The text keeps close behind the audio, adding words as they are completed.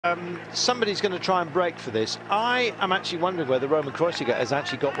Somebody's going to try and break for this. I am actually wondering whether Roman Kreuziger has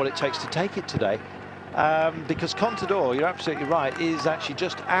actually got what it takes to take it today. Because Contador, you're absolutely right, is actually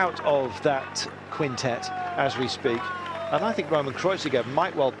just out of that quintet as we speak. And I think Roman Kreuziger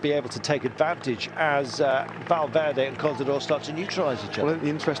might well be able to take advantage as Valverde and Contador start to neutralise each other. Well, the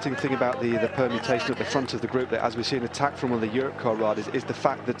interesting thing about the permutation at the front of the group, that as we see an attack from one of the Europe car riders, is the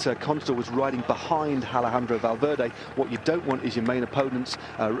fact that Contador was riding behind Alejandro Valverde. What you don't want is your main opponents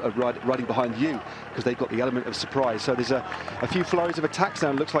riding behind you, because they've got the element of surprise. So there's a few flurries of attacks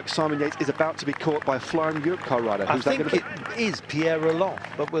now. It looks like Simon Yates is about to be caught by a flying Europe car rider. I think it is Pierre Rolland,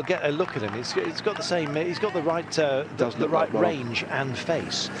 but we'll get a look at him. He's got the same. He's got the right. The right range and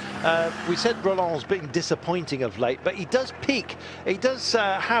face. We said Roland's been disappointing of late, but he does peak. He does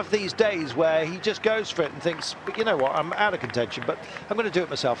have these days where he just goes for it and thinks, but you know what, I'm out of contention, but I'm going to do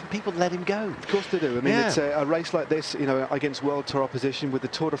it myself. And people let him go. Of course they do. I mean, it's a race like this, you know, against World Tour opposition with the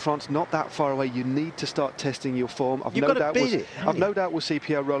Tour de France not that far away. You need to start testing your form. I've no doubt we'll see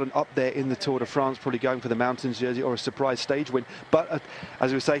Pierre Rolland up there in the Tour de France, probably going for the mountains jersey or a surprise stage win. But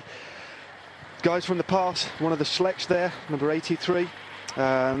as we say, guys from the past, one of the Schlecks there, number 83,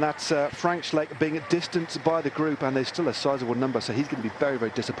 and that's Frank Schleck being distanced by the group, and there's still a sizable number, so he's going to be very, very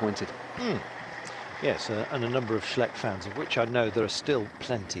disappointed. Yes, and a number of Schleck fans, of which I know there are still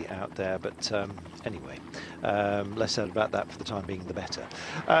plenty out there, but anyway, less said about that for the time being, the better.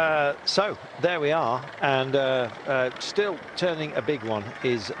 So there we are, and still turning a big one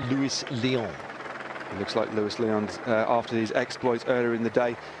is Louis Leon. It looks like Louis Leon, after his exploits earlier in the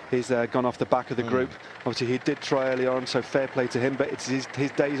day, he's gone off the back of the group. Obviously, he did try early on, so fair play to him, but it's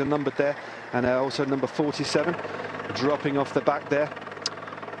his days are numbered there. And also number 47, dropping off the back there.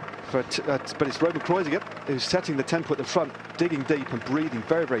 But it's Roman Kreuziger who's setting the tempo at the front, digging deep and breathing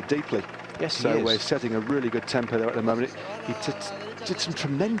very, very deeply. Yes, so we're setting a really good tempo there at the moment. He did some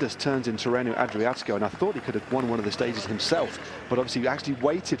tremendous turns in Tirreno Adriatico, and I thought he could have won one of the stages himself, but obviously he actually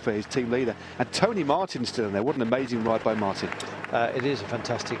waited for his team leader. And Tony Martin's still in there. What an amazing ride by Martin. It is a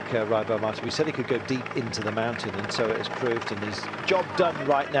fantastic ride by Martin. We said he could go deep into the mountain, and so it has proved, and his job done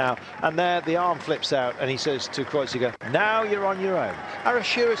right now. And there the arm flips out, and he says to Kreuziger, now you're on your own.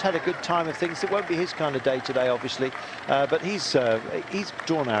 Arashira's had a good time of things. It won't be his kind of day today, obviously, but he's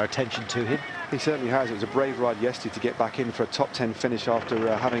drawn our attention to him. He certainly has. It was a brave ride yesterday to get back in for a top 10 finish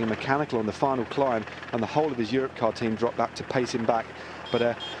after having a mechanical on the final climb, and the whole of his Europe car team dropped back to pace him back.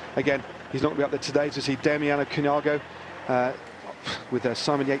 But again, he's not going to be up there today to see Damiano Cunego with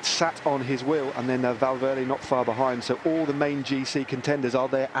Simon Yates sat on his wheel, and then Valverde not far behind. So all the main GC contenders are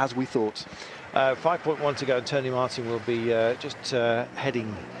there as we thought. 5.1 to go, and Tony Martin will be just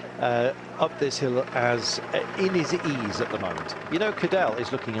heading up this hill as in his ease at the moment. You know, Cadell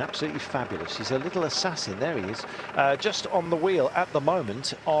is looking absolutely fabulous. He's a little assassin. There he is, just on the wheel at the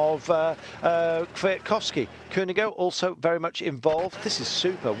moment of Kwiatkowski. Cunego also very much involved. This is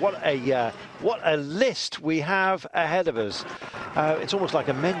super. What a list we have ahead of us. It's almost like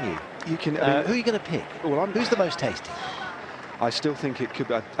a menu. You can. Who are you going to pick? Well, who's the most tasty? I still think it could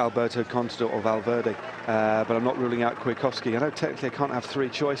be Alberto Contador or Valverde, but I'm not ruling out Kwiatkowski. I know technically I can't have three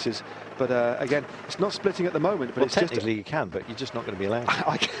choices, but again, it's not splitting at the moment. But well, it's technically you can, but you're just not going to be allowed.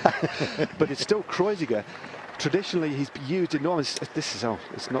 I can, but it's still Kreuziger. Traditionally, he's used enormous. This is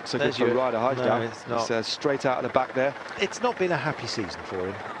it's not so good for a rider. No, it's not. It's straight out of the back there. It's not been a happy season for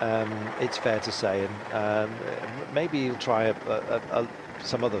him. It's fair to say, and maybe he'll try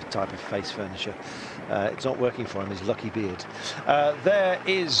some other type of face furniture. It's not working for him, his lucky beard. There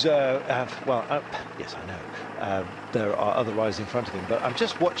is, yes, I know, there are other riders in front of him, but I'm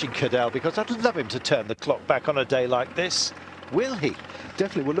just watching Cadell because I'd love him to turn the clock back on a day like this. Will he?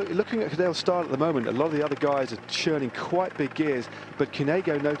 Definitely. Well, looking at Cadell's start at the moment, a lot of the other guys are churning quite big gears, but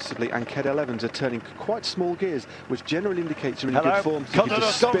Cunego noticeably and Cadell Evans are turning quite small gears, which generally indicates you're in good form.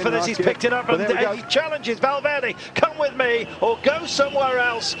 Contador's gone for this. He's picked it up, and he challenges Valverde. Come with me or go somewhere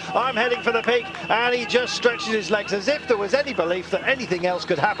else. I'm heading for the peak, and he just stretches his legs as if there was any belief that anything else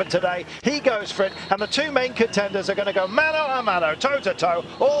could happen today. He goes for it, and the two main contenders are going to go mano a mano, toe to toe,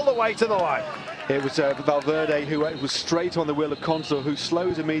 all the way to the line. It was Valverde who was straight on the wheel of Contador, who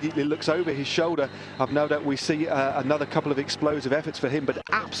slows immediately, looks over his shoulder. I've no doubt we see another couple of explosive efforts for him, but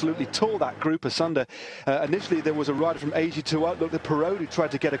absolutely tore that group asunder. Initially, there was a rider from AG2 Outlook, the Perrault, who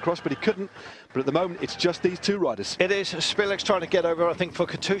tried to get across, but he couldn't. But at the moment, it's just these two riders. It is. Spilek's trying to get over, I think, for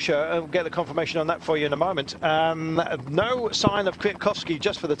Katusha. I'll get the confirmation on that for you in a moment. No sign of Kwiatkowski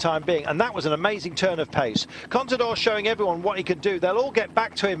just for the time being, and that was an amazing turn of pace. Contador showing everyone what he can do. They'll all get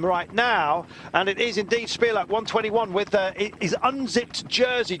back to him right now, And it is indeed Spilak, 121, with his unzipped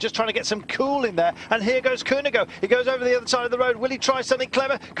jersey, just trying to get some cool in there. And here goes Kunigo. He goes over the other side of the road. Will he try something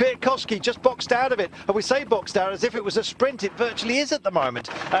clever? Kwiat just boxed out of it. And we say boxed out as if it was a sprint. It virtually is at the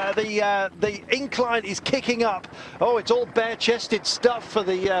moment. The incline is kicking up. Oh, it's all bare-chested stuff for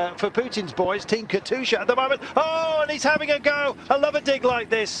Putin's boys, Team Katusha at the moment. Oh, and he's having a go. I love a dig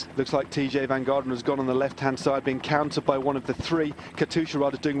like this. Looks like TJ Van Garderen has gone on the left-hand side, being countered by one of the three Katusha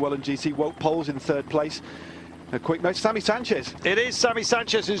riders doing well in GC. Wout Poels in third place. A quick note, Sammy Sanchez. It is Sammy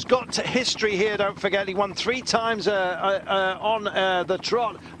Sanchez, who's got history here, don't forget. He won 3 times on the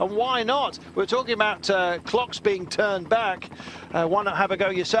trot, and why not? We're talking about clocks being turned back. Why not have a go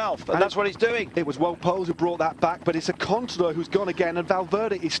yourself? And that's what he's doing. It was Wout Poels who brought that back, but it's a Contador who's gone again, and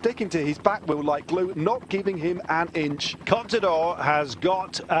Valverde is sticking to his back wheel like glue, not giving him an inch. Contador has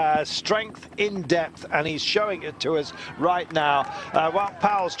got strength in depth, and he's showing it to us right now. Wout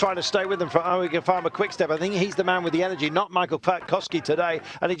Poels trying to stay with him for Pharma-Quick-Step. I think he's the man with the energy, not Michael Kwiatkowski today,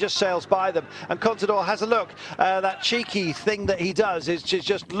 and he just sails by them. And Contador has a look. That cheeky thing that he does is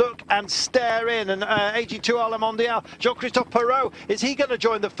just look and stare in. And AG2 a la Mondial, Jean-Christophe Perrault, is he going to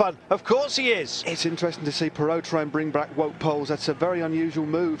join the fun? Of course he is. It's interesting to see Perrault try and bring back Wout Poels. That's a very unusual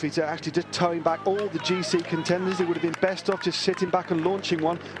move. He's actually just towing back all the GC contenders. He would have been best off just sitting back and launching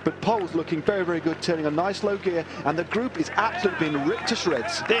one, but Poels looking very, very good, turning a nice low gear, and the group is absolutely being ripped to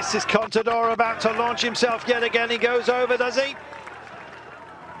shreds. This is Contador about to launch himself yet again. He goes over, does he?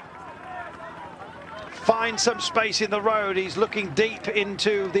 Find some space in the road. He's looking deep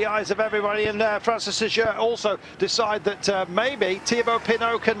into the eyes of everybody, and Francis Seger also decide that maybe Thibaut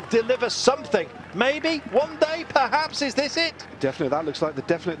Pinot can deliver something. Maybe one day, perhaps. Is this it? Definitely, that looks like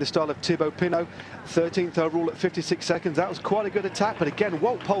definitely the style of Thibaut Pinot. 13th overall at 56 seconds. That was quite a good attack, but again,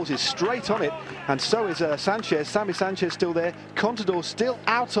 Wout Poels is straight on it, and so is Sanchez. Sammy Sanchez still there. Contador still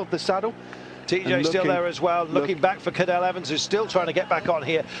out of the saddle. TJ still there as well, looking back for Cadel Evans, who's still trying to get back on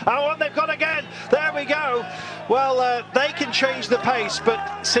here. Oh, and they've gone again. There we go. Well, they can change the pace,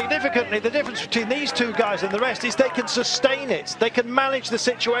 but significantly, the difference between these two guys and the rest is they can sustain it. They can manage the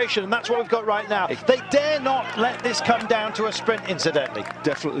situation, and that's what we've got right now. They dare not let this come down to a sprint, incidentally.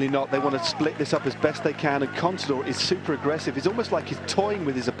 Definitely not. They want to split this up as best they can, and Contador is super aggressive. It's almost like he's toying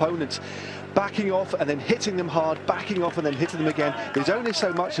with his opponents, backing off and then hitting them hard, backing off and then hitting them again. There's only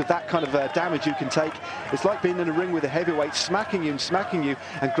so much of that kind of damage you can take. It's like being in a ring with a heavyweight, smacking you,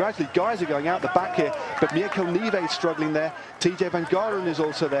 and gradually guys are going out the back here, but Michael Nieve is struggling there. TJ Van Garderen is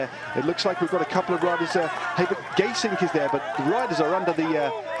also there. It looks like we've got a couple of riders. But Geesink is there, but the riders are under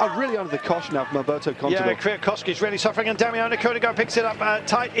the really under the cosh now from Alberto Contador. Yeah, Kwiatkowski's really suffering, and Damiano Kunigo picks it up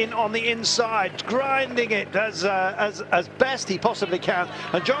tight in on the inside, grinding it as best he possibly can.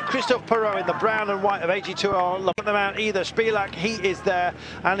 And Jean-Christophe Perrault in the brown and white of AG2 are not them out either. Spilak, he is there,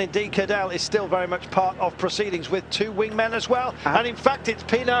 and indeed Cadel is still very much part of proceedings with 2 wingmen as well. And in fact, it's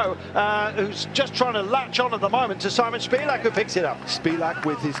Pinot who's just trying to latch on at the moment to Simon Spilak, who picks it up. Spilak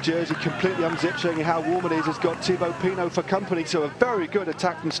with his jersey completely unzipped, showing you how warm it is, has got Thibaut Pinot for company. So a very good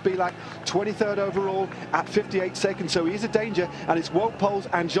attack from Spilak, 23rd overall at 58 seconds. So he is a danger, and it's Wout Poels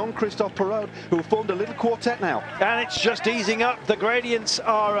and Jean-Christophe Perrault who have formed a little quartet now. And it's just easing up. The gradients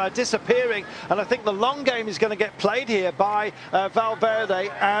are disappearing, and I think the long game is going to get played here by Valverde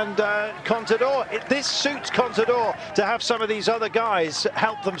and Contador. This suits Contador to have some of these other guys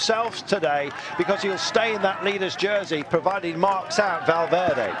help themselves today, because he'll stay in that leader's jersey, provided he marks out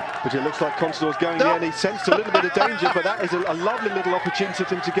Valverde. But it looks like Contador's going in. He sensed a little bit of danger, but that is a lovely little opportunity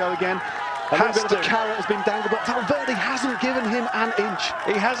for him to go again. A little bit of a carrot has been dangled, but Valverde hasn't given him an inch.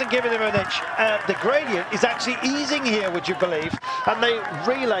 He hasn't given him an inch. The gradient is actually easing here, would you believe? And they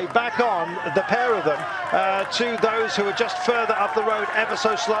relay back on, the pair of them, to those who are just further up the road ever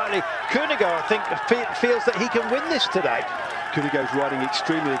so slightly. Kunigo, I think, feels that he can win this today. Kunigo's riding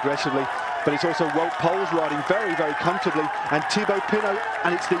extremely aggressively, but it's also Wout Poels riding very, very comfortably, and Thibaut Pinot,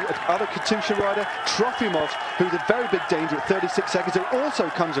 and it's the other Katusha rider, Trofimov, who's a very big danger at 36 seconds, who also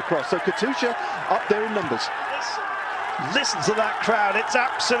comes across. So Katusha up there in numbers. Listen to that crowd, it's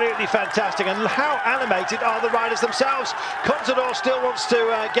absolutely fantastic, and how animated are the riders themselves. Contador still wants to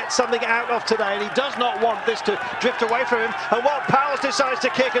get something out of today, and he does not want this to drift away from him. And Wout Poels decides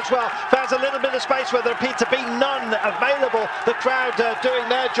to kick as well. Finds a little bit of space where there appear to be none available. The crowd doing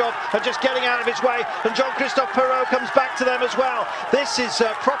their job and just getting out of his way, and Jean-Christophe Perrault comes back to them as well. This is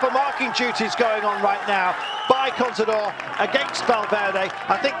proper marking duties going on right now by Contador against Valverde.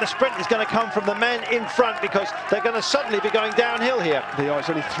 I think the sprint is going to come from the men in front, because they're going to suddenly be going downhill here. They are. It's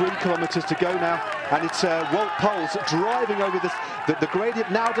only 3 kilometres to go now, and it's Wout Poels driving over The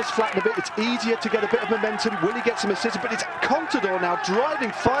gradient now does flatten a bit. It's easier to get a bit of momentum. Will he get some assistance? But it's Contador now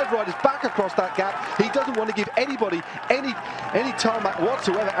driving 5 riders back across that gap. He doesn't want to give anybody any tarmac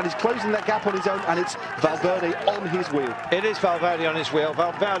whatsoever, and he's closing that gap on his own, and it's Valverde on his wheel. It is Valverde on his wheel.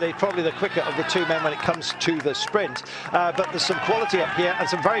 Valverde probably the quicker of the two men when it comes to the sprint, but there's some quality up here and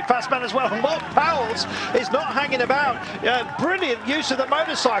some very fast men as well. Wout Poels is not hanging about. Brilliant use of the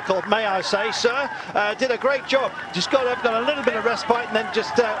motorcycle, may I say, sir. Did a great job. Just got a little bit of respite and then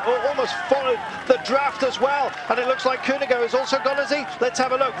just almost followed the draft as well. And it looks like Kunigo has also gone, has he? Let's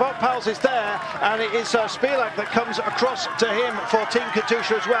have a look. Wout Poels is there, and it is Spilak that comes across to him for Team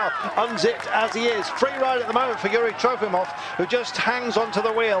Katusha as well. Unzipped as he is. Free ride at the moment for Yuri Trofimov, who just hangs onto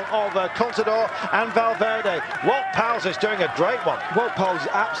the wheel of Contador and Valverde. Wout Poels is doing a great one. Wout Poels is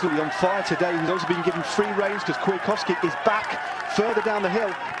absolutely on fire today. He's also been given free reins because Kwiat is back further down the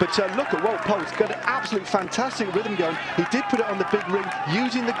hill. But look at Wout Poels, got an absolute fantastic rhythm going. He did put it on the big ring,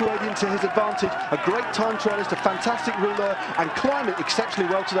 using the gradient to his advantage. A great time trialist, a fantastic rouleur, and climbing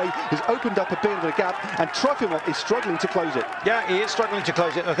exceptionally well today. Has opened up a bit of a gap, and Trofimov is struggling to close it. Yeah, he is struggling to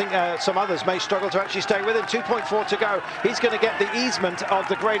close it. I think some others may struggle to actually stay with him. 2.4 to go. He's going to get the easement of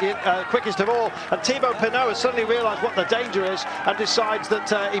the gradient quickest of all. And Thibaut Pinot has suddenly realised what the danger is and decides that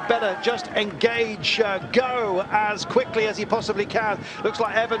he better just engage, go as quickly as he possibly can. Looks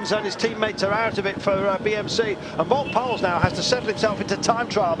like Evans and his teammates are out of it for BMC. And Wout Poels now has to settle himself into time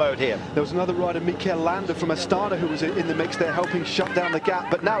trial mode here. There was another rider, Mikel Landa from Astana, who was in the mix there, helping shut down the gap.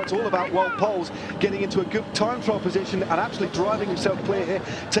 But now it's all about Wout Poels getting into a good time trial position and actually driving himself clear here.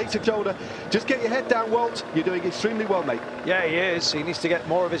 Takes a shoulder. Just get your head down, Wout. You're doing extremely well, mate. Yeah, he is. He needs to get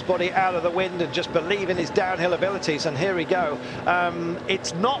more of his body out of the wind and just believe in his downhill abilities. And here we go.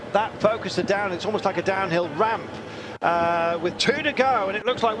 It's not that focused to down. It's almost like a downhill ramp. With 2 to go, and it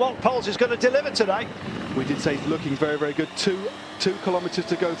looks like Wout Poels is going to deliver today. We did say he's looking very, very good. 2 kilometres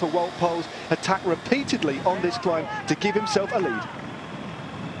to go for Wout Poels. Attack repeatedly on this climb to give himself a lead.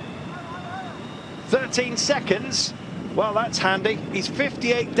 13 seconds. Well, that's handy. He's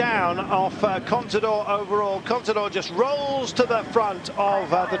 58 down off Contador overall. Contador just rolls to the front of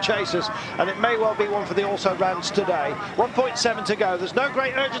the chasers, and it may well be one for the also-rans today. 1.7 to go. There's no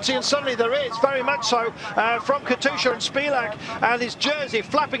great urgency, and suddenly there is, very much so, from Katusha and Spilak, and his jersey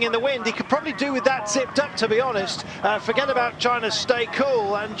flapping in the wind. He could probably do with that zipped up, to be honest. Forget about trying to stay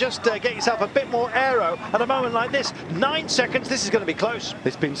cool and just get yourself a bit more aero at a moment like this. 9 seconds. This is going to be close.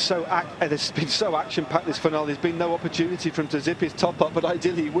 It's been so action-packed, this finale. There's been no opportunity for him to zip his top up, but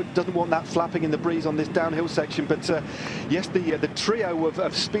ideally he doesn't want that flapping in the breeze on this downhill section. But yes, the trio of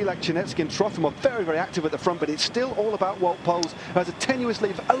Spilak, Chinetsky and Trofimov very, very active at the front, but it's still all about Wout Poels, who has a tenuous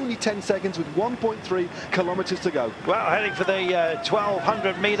lead of only 10 seconds with 1.3 kilometres to go. Well, heading for the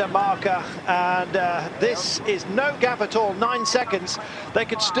 1200-metre marker, and this is no gap at all, 9 seconds. They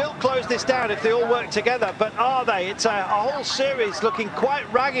could still close this down if they all work together, but are they? It's a whole series looking quite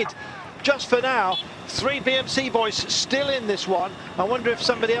ragged just for now. 3 BMC boys still in this one. I wonder if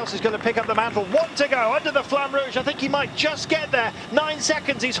somebody else is going to pick up the mantle. 1 to go under the Flamme Rouge. I think he might just get there. 9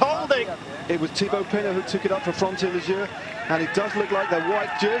 seconds, he's holding. It was Thibaut Pinot who took it up for Frontier Leger, and it does look like the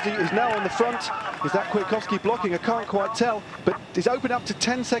white jersey is now on the front. Is that Kwiatkowski blocking? I can't quite tell, but he's opened up to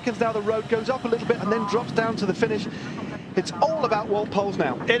 10 seconds now. The road goes up a little bit and then drops down to the finish. It's all about Wout Poels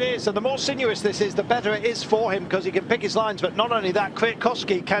now. It is, and the more sinuous this is, the better it is for him, because he can pick his lines. But not only that,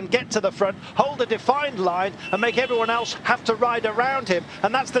 Kwiatkowski can get to the front, hold a defined line, and make everyone else have to ride around him.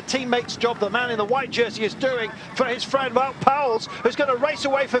 And that's the teammate's job the man in the white jersey is doing for his friend Wout Poels, who's going to race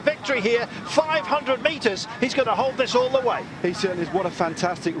away for victory here. 500 metres, he's going to hold this all the way. He certainly is. What a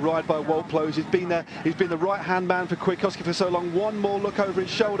fantastic ride by Wout Poels. He's been the right-hand man for Kwiatkowski for so long. One more look over his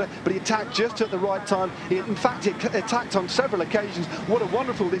shoulder, but he attacked just at the right time. In fact, he attacked on several occasions. What a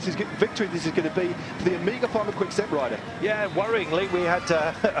wonderful victory this is going to be for the Amiga Pharma-Quick-Step rider. Yeah, worryingly, we had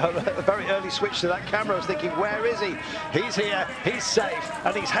a very early switch to that camera. I was thinking, where is he? He's here, he's safe,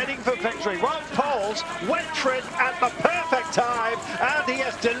 and he's heading for victory. Wout Poels went for it at the perfect time, and he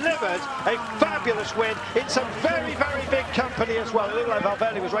has delivered a fabulous win in some very, very big company as well. It looked like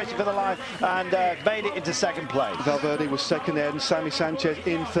Valverde was racing for the line and made it into second place. Valverde was second there, and Sammy Sanchez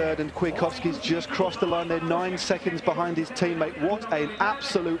in third, and Kwiatkowski's just crossed the line there, 9 seconds behind his teammate. What an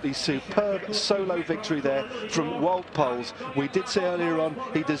absolutely superb solo victory there from Wout Poels. We did say earlier on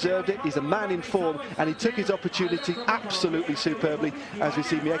he deserved it. He's a man in form, and he took his opportunity absolutely superbly. As we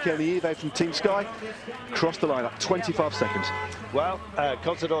see Mieke Nieve from Team Sky cross the line up 25 seconds. Well,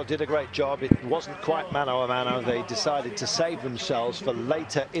 Contador did a great job. It wasn't quite mano a mano. They decided to save themselves for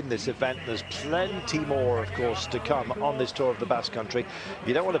later in this event. There's plenty more, of course, to come on this Tour of the Basque Country.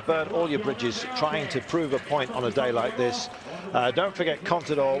 You don't want to burn all your bridges trying to prove a point on a day like this. Don't forget,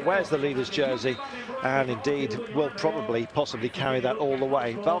 Contador wears the leader's jersey and indeed will probably possibly carry that all the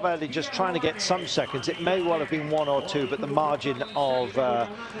way. Valverde just trying to get some seconds. It may well have been 1 or 2, but the margin of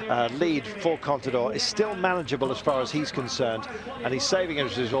lead for Contador is still manageable as far as he's concerned, and he's saving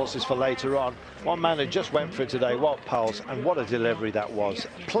his resources for later on. One man who just went for it today, Wout Poels, and what a delivery that was.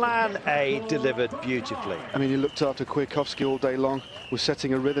 Plan A delivered beautifully. I mean, he looked after Kwiatkowski all day long, was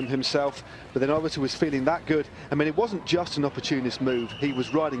setting a rhythm himself, but then obviously was feeling that good. I mean, it wasn't just an opportunist move. He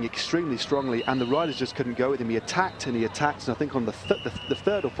was riding extremely strongly, and the riders just couldn't go with him. He attacked and he attacked, and I think on the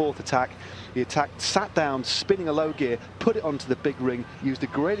third or fourth attack, he attacked, sat down, spinning a low gear, put it onto the big ring, used the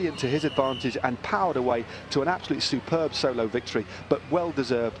gradient to his advantage, and powered away to an absolutely superb solo victory, but well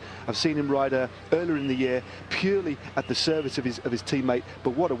deserved. I've seen him ride earlier in the year purely at the service of his teammate,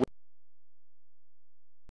 but what a